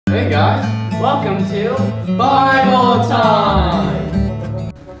Hey guys, welcome to Bible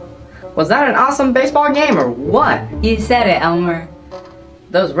Time! Was that an awesome baseball game or what? You said it, Elmer.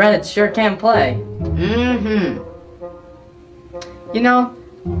 Those Reds sure can play. Mm-hmm. You know,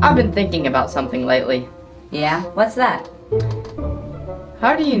 I've been thinking about something lately. Yeah? What's that?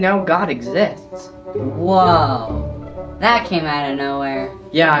 How do you know God exists? Whoa. That came out of nowhere.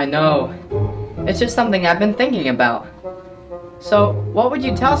 Yeah, I know. It's just something I've been thinking about. So, what would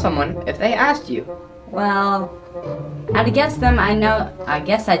you tell someone if they asked you? Well, I'd guess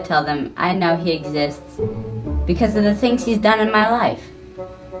I'd tell them I know he exists because of the things he's done in my life.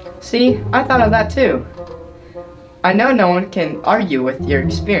 See, I thought of that too. I know no one can argue with your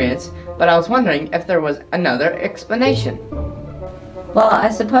experience, but I was wondering if there was another explanation. Well, I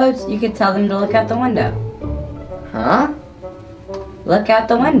suppose you could tell them to look out the window. Huh? Look out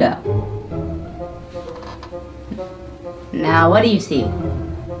the window. Now, what do you see?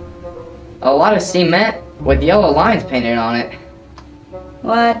 A lot of cement with yellow lines painted on it.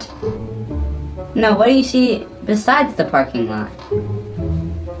 What? No, what do you see besides the parking lot?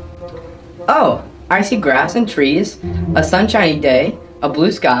 Oh, I see grass and trees, a sunshiny day, a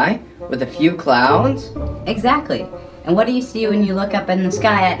blue sky with a few clouds. Exactly. And what do you see when you look up in the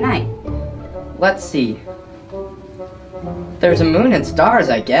sky at night? Let's see. There's a moon and stars,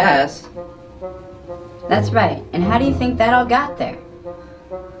 I guess. That's right. And how do you think that all got there?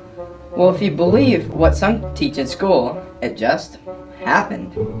 Well, if you believe what some teach in school, it just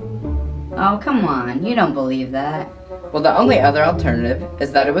happened. Oh, come on. You don't believe that. Well, the only other alternative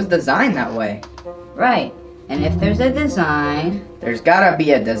is that it was designed that way. Right. And if there's a design There's gotta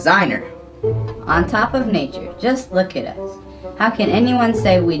be a designer. on top of nature, just look at us. How can anyone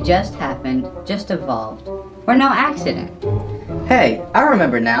say we just happened, just evolved? We're no accident. Hey, I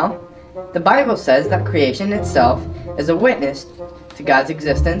remember now. The Bible says that creation itself is a witness to God's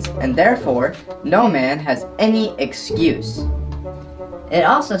existence, and therefore, no man has any excuse. It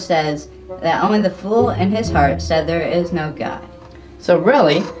also says that only the fool in his heart said there is no God. So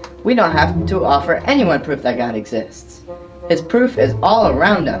really, we don't have to offer anyone proof that God exists. His proof is all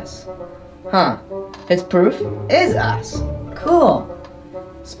around us. Huh. His proof is us. Cool.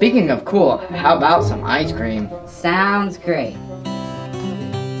 Speaking of cool, how about some ice cream? Sounds great.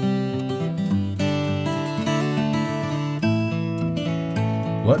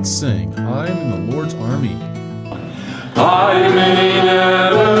 Let's sing, I'm in the Lord's army. I may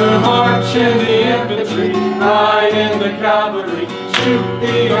never march in the infantry, ride in the cavalry, shoot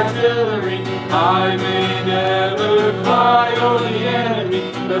the artillery. I may never fight over the enemy,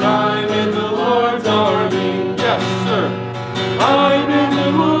 but I'm in the Lord's army. Yes, sir. I'm in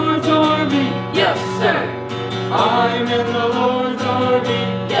the Lord's army. Yes, sir. I'm in the Lord's army.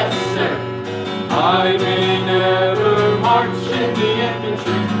 Yes, sir. I may never march in the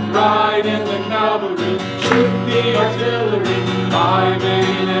infantry, ride in the cavalry, shoot the artillery. I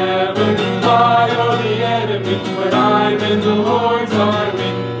may never fly over the enemy, but I'm in the Lord's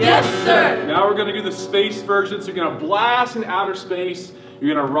army. Yes, sir! Now we're going to do the space version. So you're going to blast in outer space.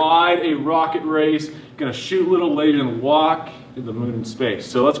 You're going to ride a rocket race. You're going to shoot little lasers and walk in the moon in space.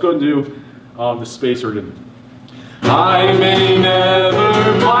 So let's go and do the space version. I may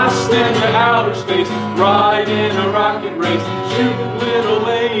never blast into outer space, ride in a rocket race, shoot little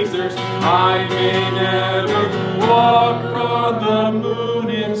lasers. I may never walk on the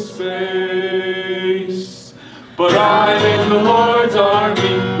moon in space, but I'm in the Lord's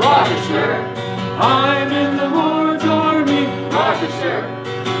army. Roger, sir. I'm in the Lord's army. Roger, sir.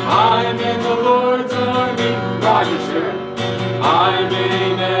 I'm in the Lord's army. Roger, sir. I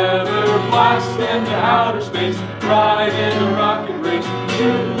may never blast into outer space, ride in a rocket race,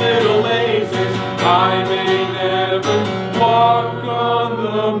 shoot little lasers. I may never walk on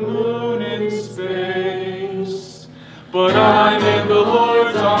the moon in space, but I'm in the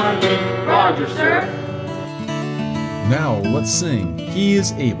Lord's army. Roger, sir. Now let's sing, He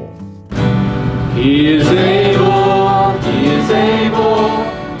is able. He is able, he is able,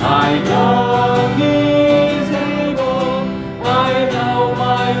 I know he is able, I know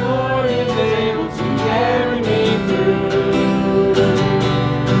my Lord is able to carry me through.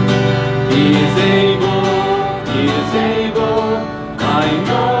 He is able, I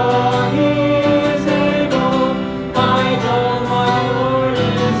know he is able, I know my Lord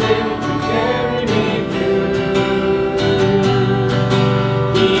is able to carry me through.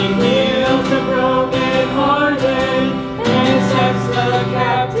 He heals the broken-hearted and sets the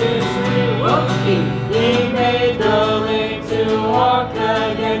captives free. He made the lame to walk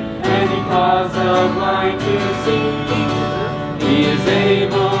again, and he caused the blind to see. He is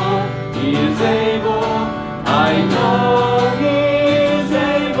able, I know he is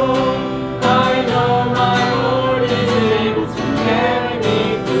able.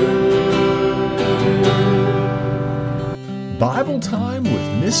 Time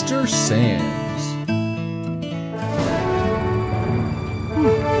with Mr. Sands.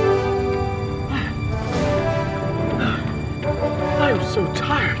 I am so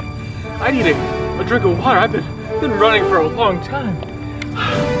tired. I need a drink of water. I've been running for a long time.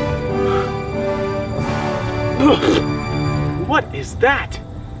 What is that?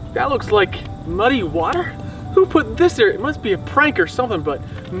 That looks like muddy water? Who put this there? It must be a prank or something, but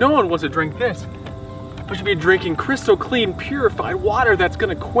no one wants to drink this. We should be drinking crystal clean, purified water that's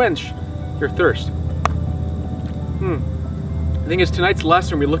gonna quench your thirst. The thing is, tonight's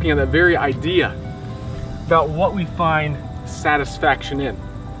lesson, we're looking at that very idea about what we find satisfaction in.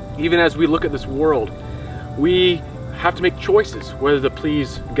 Even as we look at this world, we have to make choices, whether to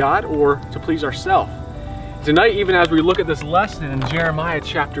please God or to please ourselves. Tonight, even as we look at this lesson in Jeremiah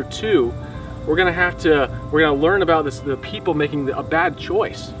chapter 2, we're gonna learn about the people making a bad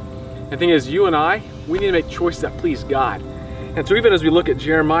choice. And the thing is, you and I, we need to make choices that please God. And so even as we look at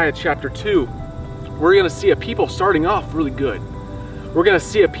Jeremiah chapter 2, we're gonna see a people starting off really good. We're gonna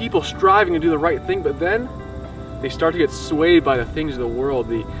see a people striving to do the right thing, but then they start to get swayed by the things of the world,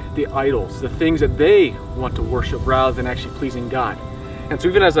 the idols, the things that they want to worship rather than actually pleasing God. And so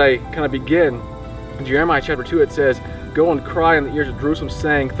even as I kind of begin, in Jeremiah chapter 2, it says, "Go and cry in the ears of Jerusalem,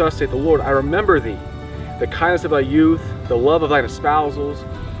 saying, Thus saith the Lord, I remember thee, the kindness of thy youth, the love of thine espousals,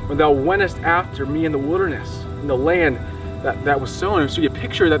 when thou wentest after me in the wilderness, in the land that was sown." And so you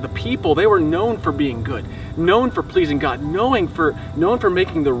picture that the people, they were known for being good, known for pleasing God, known for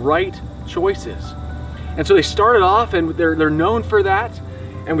making the right choices. And so they started off, and they're known for that.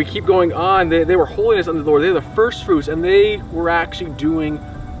 And we keep going on. They were holiness unto the Lord. They were the first fruits, and they were actually doing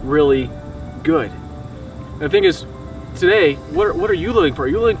really good. And the thing is, today, what are you living for? Are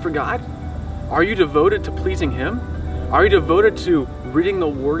you living for God? Are you devoted to pleasing Him? Are you devoted to reading the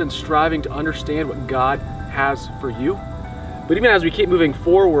Word and striving to understand what God has for you? But even as we keep moving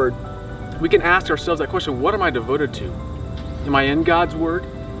forward, we can ask ourselves that question, what am I devoted to? Am I in God's Word?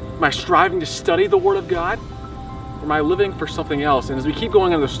 Am I striving to study the Word of God? Or am I living for something else? And as we keep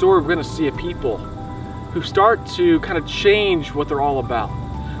going on the story, we're going to see a people who start to kind of change what they're all about.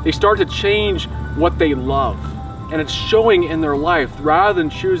 They start to change what they love. And it's showing in their life. Rather than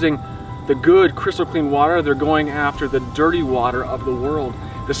choosing the good, crystal clean water, they're going after the dirty water of the world.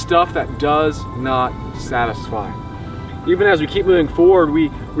 The stuff that does not satisfy. Even as we keep moving forward, we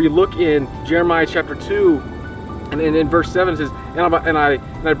look in Jeremiah chapter 2, and in verse 7 it says, and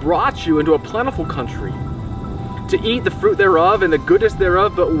I brought you into a plentiful country, to eat the fruit thereof and the goodness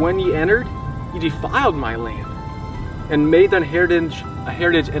thereof, but when ye entered, ye defiled my land, and made that heritage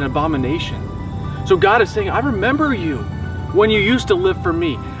an abomination. So God is saying, I remember you when you used to live for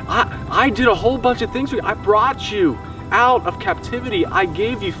me. I did a whole bunch of things for you. I brought you out of captivity. I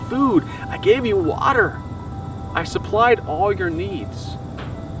gave you food. I gave you water. I supplied all your needs.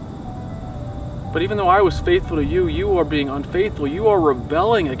 But even though I was faithful to you, you are being unfaithful. You are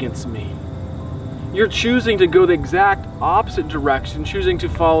rebelling against me. You're choosing to go the exact opposite direction, choosing to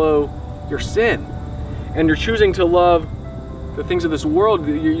follow your sin. And you're choosing to love the things of this world,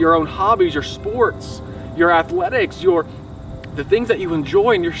 your own hobbies, your sports, your athletics, the things that you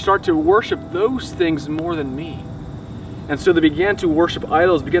enjoy, and you start to worship those things more than me. And so they began to worship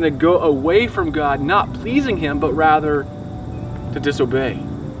idols, began to go away from God, not pleasing Him, but rather to disobey.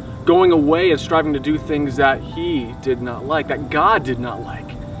 Going away and striving to do things that He did not like, that God did not like.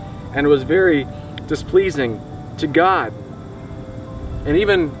 And it was very displeasing to God. And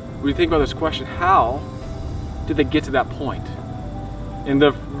even we think about this question, how did they get to that point? In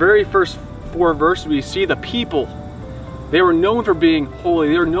the very first 4 verses, we see the people. They were known for being holy.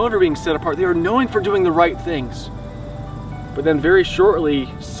 They were known for being set apart. They were known for doing the right things. But then very shortly,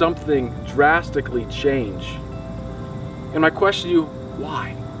 something drastically changed. And my question to you,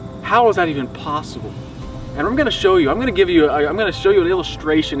 why? How is that even possible? And I'm going to show you. I'm going to show you an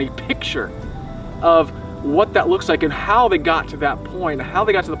illustration, a picture of what that looks like and how they got to that point, how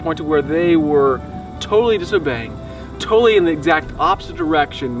they got to the point to where they were totally disobeying, totally in the exact opposite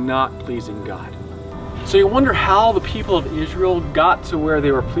direction, not pleasing God. So you wonder how the people of Israel got to where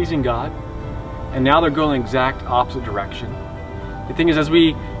they were pleasing God, and now they're going the exact opposite direction. The thing is, as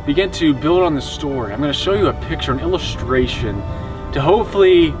we begin to build on the story, I'm going to show you a picture, an illustration, to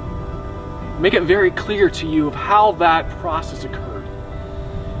hopefully make it very clear to you of how that process occurred.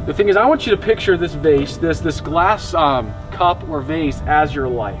 The thing is, I want you to picture this vase, this glass cup or vase as your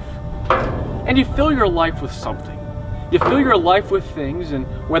life. And you fill your life with something. You fill your life with things, and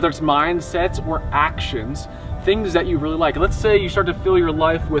whether it's mindsets or actions, things that you really like. Let's say you start to fill your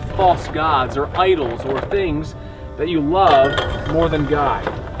life with false gods or idols or things that you love more than God.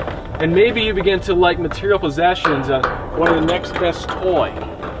 And maybe you begin to like material possessions, wanting the next best toy,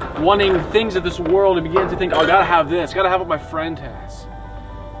 wanting things of this world, and begin to think, oh, I gotta have this, gotta have what my friend has.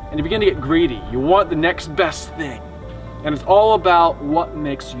 And you begin to get greedy. You want the next best thing. And it's all about what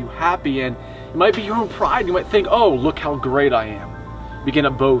makes you happy. And it might be your own pride. You might think, oh, look how great I am. You begin to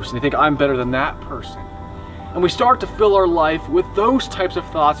boast and you think, I'm better than that person. And we start to fill our life with those types of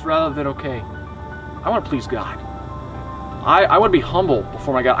thoughts rather than, okay, I want to please God. I want to be humble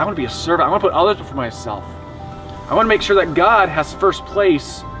before my God. I want to be a servant. I want to put others before myself. I want to make sure that God has first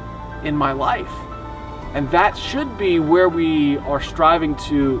place in my life. And that should be where we are striving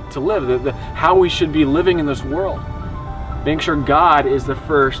to live, how we should be living in this world. Making sure God is the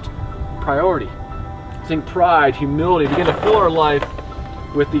first priority. I think pride, humility, begin to fill our life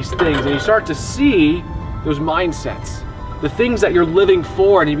with these things. And you start to see those mindsets, the things that you're living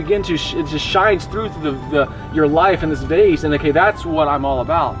for, and you begin to, it just shines through your life in this vase, and okay, that's what I'm all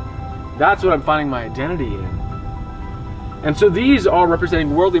about. That's what I'm finding my identity in. And so these are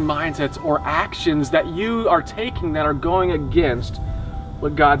representing worldly mindsets or actions that you are taking that are going against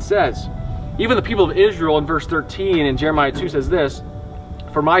what God says. Even the people of Israel in verse 13 in Jeremiah 2 says this,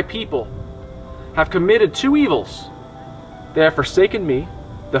 "For my people have committed two evils. They have forsaken me,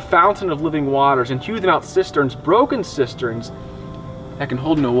 the fountain of living waters, and hewn out cisterns, broken cisterns that can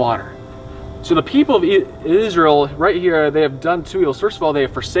hold no water." So the people of Israel, right here, they have done two evils. First of all, they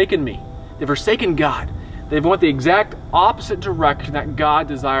have forsaken me. They've forsaken God. They've went the exact opposite direction that God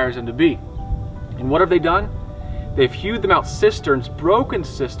desires them to be. And what have they done? They've hewed them out cisterns, broken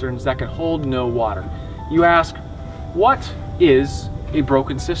cisterns that can hold no water. You ask, what is a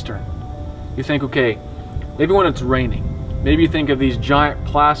broken cistern? You think, okay, maybe when it's raining, maybe you think of these giant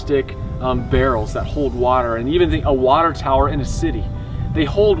plastic barrels that hold water, and even a water tower in a city. They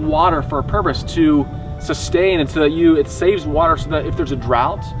hold water for a purpose, to sustain, and so that it saves water, so that if there's a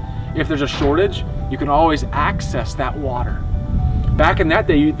drought, if there's a shortage, you can always access that water. Back in that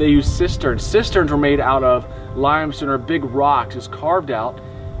day, they used cisterns. Cisterns were made out of limestone or big rocks. It was carved out,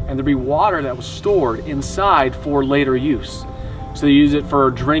 and there'd be water that was stored inside for later use. So they use it for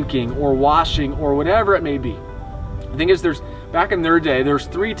drinking or washing or whatever it may be. The thing is, back in their day, there's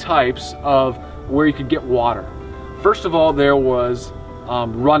three types of where you could get water. First of all, there was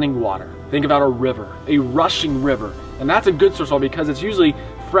running water. Think about a river, a rushing river. And that's a good source of water because it's usually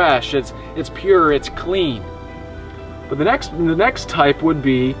fresh, it's pure, it's clean. But the next type would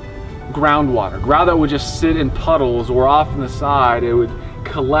be groundwater. Ground that would just sit in puddles or off on the side. It would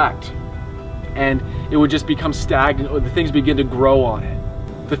collect and it would just become stagnant, or the things begin to grow on it.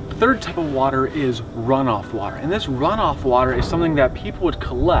 The third type of water is runoff water. And this runoff water is something that people would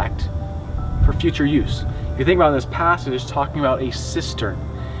collect for future use. If you think about this passage, it's talking about a cistern.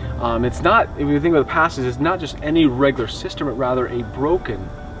 It's not, if you think about the passage, it's not just any regular cistern, but rather a broken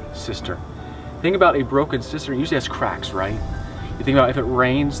cistern. Think about a broken cistern, it usually has cracks, right? You think about if it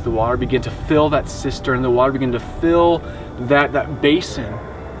rains, the water begin to fill that cistern, the water begin to fill that basin.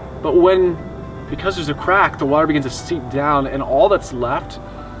 But because there's a crack, the water begins to seep down, and all that's left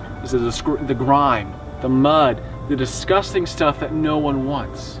is the grime, the mud, the disgusting stuff that no one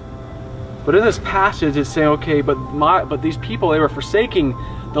wants. But in this passage, it's saying, okay, but these people, they were forsaking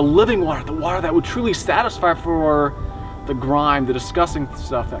the living water, the water that would truly satisfy, for the grime, the disgusting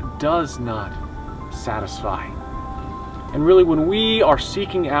stuff that does not satisfy. And really, when we are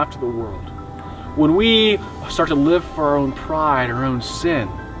seeking after the world, when we start to live for our own pride, our own sin,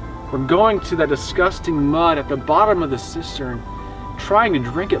 we're going to that disgusting mud at the bottom of the cistern, trying to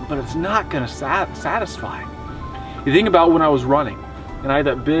drink it, but it's not going to satisfy. You think about when I was running, and I had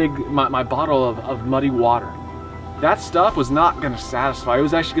that my bottle of muddy water. That stuff was not going to satisfy. It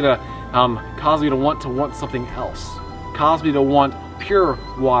was actually going to cause me to want something else. Cause me to want pure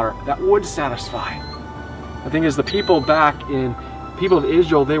water that would satisfy. The thing is, the people of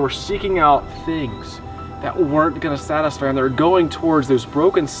Israel, they were seeking out things that weren't going to satisfy, and they were going towards those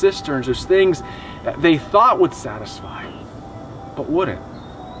broken cisterns, those things that they thought would satisfy, but wouldn't.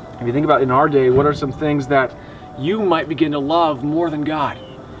 If you think about in our day, what are some things that you might begin to love more than God?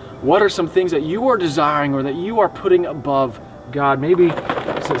 What are some things that you are desiring or that you are putting above God? Maybe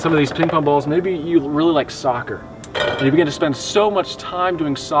some of these ping pong balls, maybe you really like soccer, and you begin to spend so much time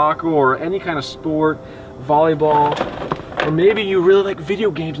doing soccer or any kind of sport, volleyball, or maybe you really like video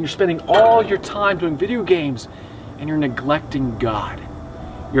games and you're spending all your time doing video games and you're neglecting God.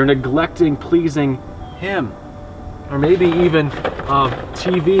 You're neglecting pleasing Him. Or maybe even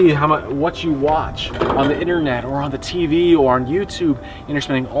TV, what you watch on the internet or on the TV or on YouTube, and you're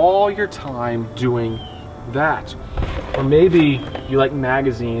spending all your time doing that. Or maybe you like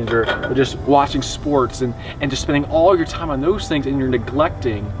magazines or just watching sports and just spending all your time on those things, and you're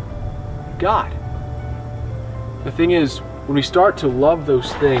neglecting God. The thing is, when we start to love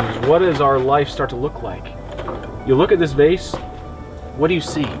those things, what does our life start to look like? You look at this vase, what do you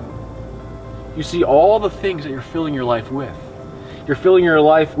see? You see all the things that you're filling your life with. You're filling your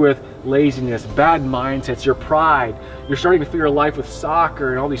life with laziness, bad mindsets, your pride. You're starting to fill your life with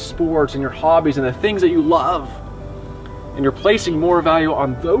soccer and all these sports and your hobbies and the things that you love. And you're placing more value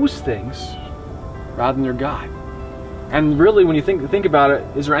on those things rather than your God. And really, when you think about it,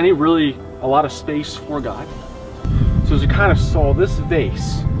 is there really a lot of space for God? So as you kind of saw, this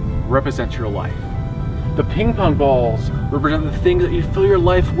vase represents your life. The ping pong balls represent the things that you fill your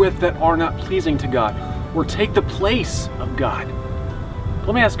life with that are not pleasing to God or take the place of God.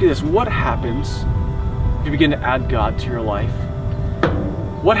 Let me ask you this, what happens if you begin to add God to your life?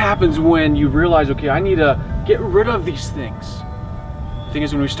 What happens when you realize, okay, I need to get rid of these things? The thing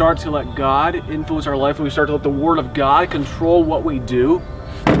is, when we start to let God influence our life, when we start to let the Word of God control what we do,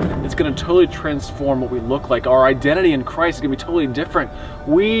 it's going to totally transform what we look like. Our identity in Christ is going to be totally different.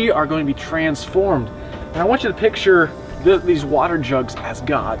 We are going to be transformed. And I want you to picture these water jugs as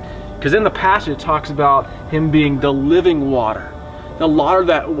God. Because in the passage it talks about Him being the living water. The water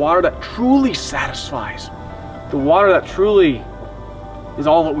that truly satisfies. The water that truly is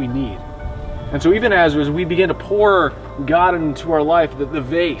all that we need. And so even as we begin to pour God into our life, the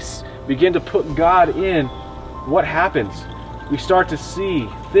vase, begin to put God in, what happens? We start to see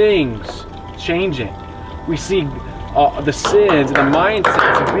things changing. We see the sins and the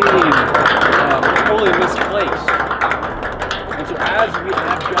mindsets being totally misplaced. And so as we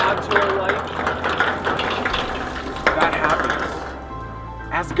add God to our life, that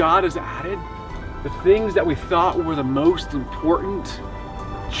happens. As God is added, the things that we thought were the most important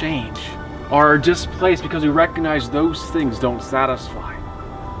change, are displaced because we recognize those things don't satisfy.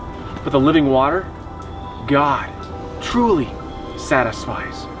 But the living water, God, truly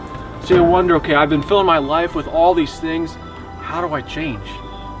satisfies. So you wonder, okay, I've been filling my life with all these things. How do I change?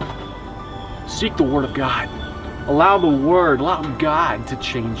 Seek the Word of God. Allow the Word, allow God to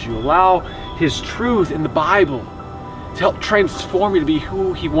change you. Allow His truth in the Bible to help transform you to be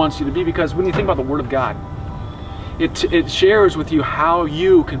who He wants you to be. Because when you think about the Word of God, it shares with you how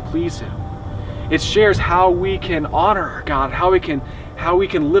you can please Him. It shares how we can honor God, how we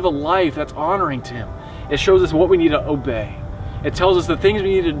can live a life that's honoring to Him. It shows us what we need to obey. It tells us the things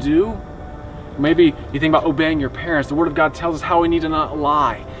we need to do. Maybe you think about obeying your parents. The Word of God tells us how we need to not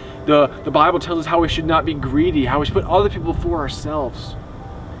lie. The Bible tells us how we should not be greedy, how we should put other people before ourselves.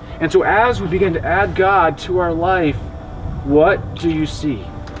 And so as we begin to add God to our life, what do you see?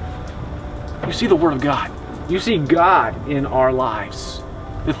 You see the Word of God. You see God in our lives.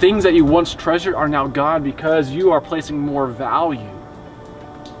 The things that you once treasured are now gone because you are placing more value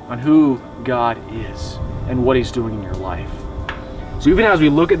on who God is and what He's doing in your life. So even as we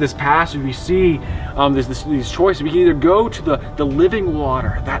look at this passage, we see these choices. We can either go to the living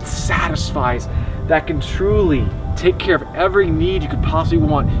water that satisfies, that can truly take care of every need you could possibly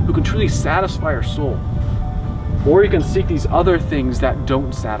want, who can truly satisfy your soul. Or you can seek these other things that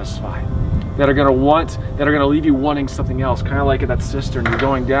don't satisfy, that are going to leave you wanting something else, kind of like at that cistern. You're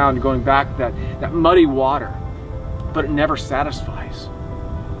going down, you're going back to that muddy water, but it never satisfies.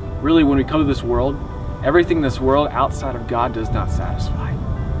 Really, when we come to this world, everything in this world outside of God does not satisfy.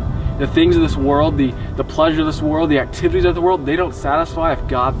 The things of this world, the pleasure of this world, the activities of the world, they don't satisfy if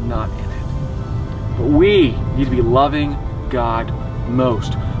God's not in it. But we need to be loving God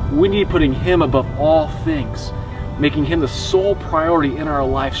most. We need putting Him above all things, making Him the sole priority in our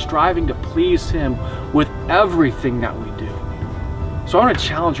life, striving to please Him with everything that we do. So I want to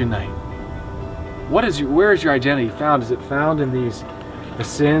challenge you tonight. Where is your identity found? Is it found in the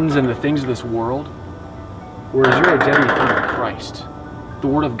sins and the things of this world? Or is your identity found in Christ, the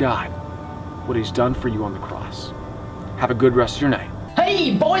Word of God, what He's done for you on the cross? Have a good rest of your night.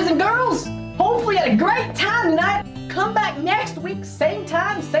 Hey, boys and girls! Hopefully you had a great time tonight. Come back next week, same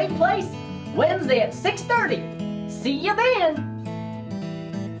time, same place, Wednesday at 6:30. See you then!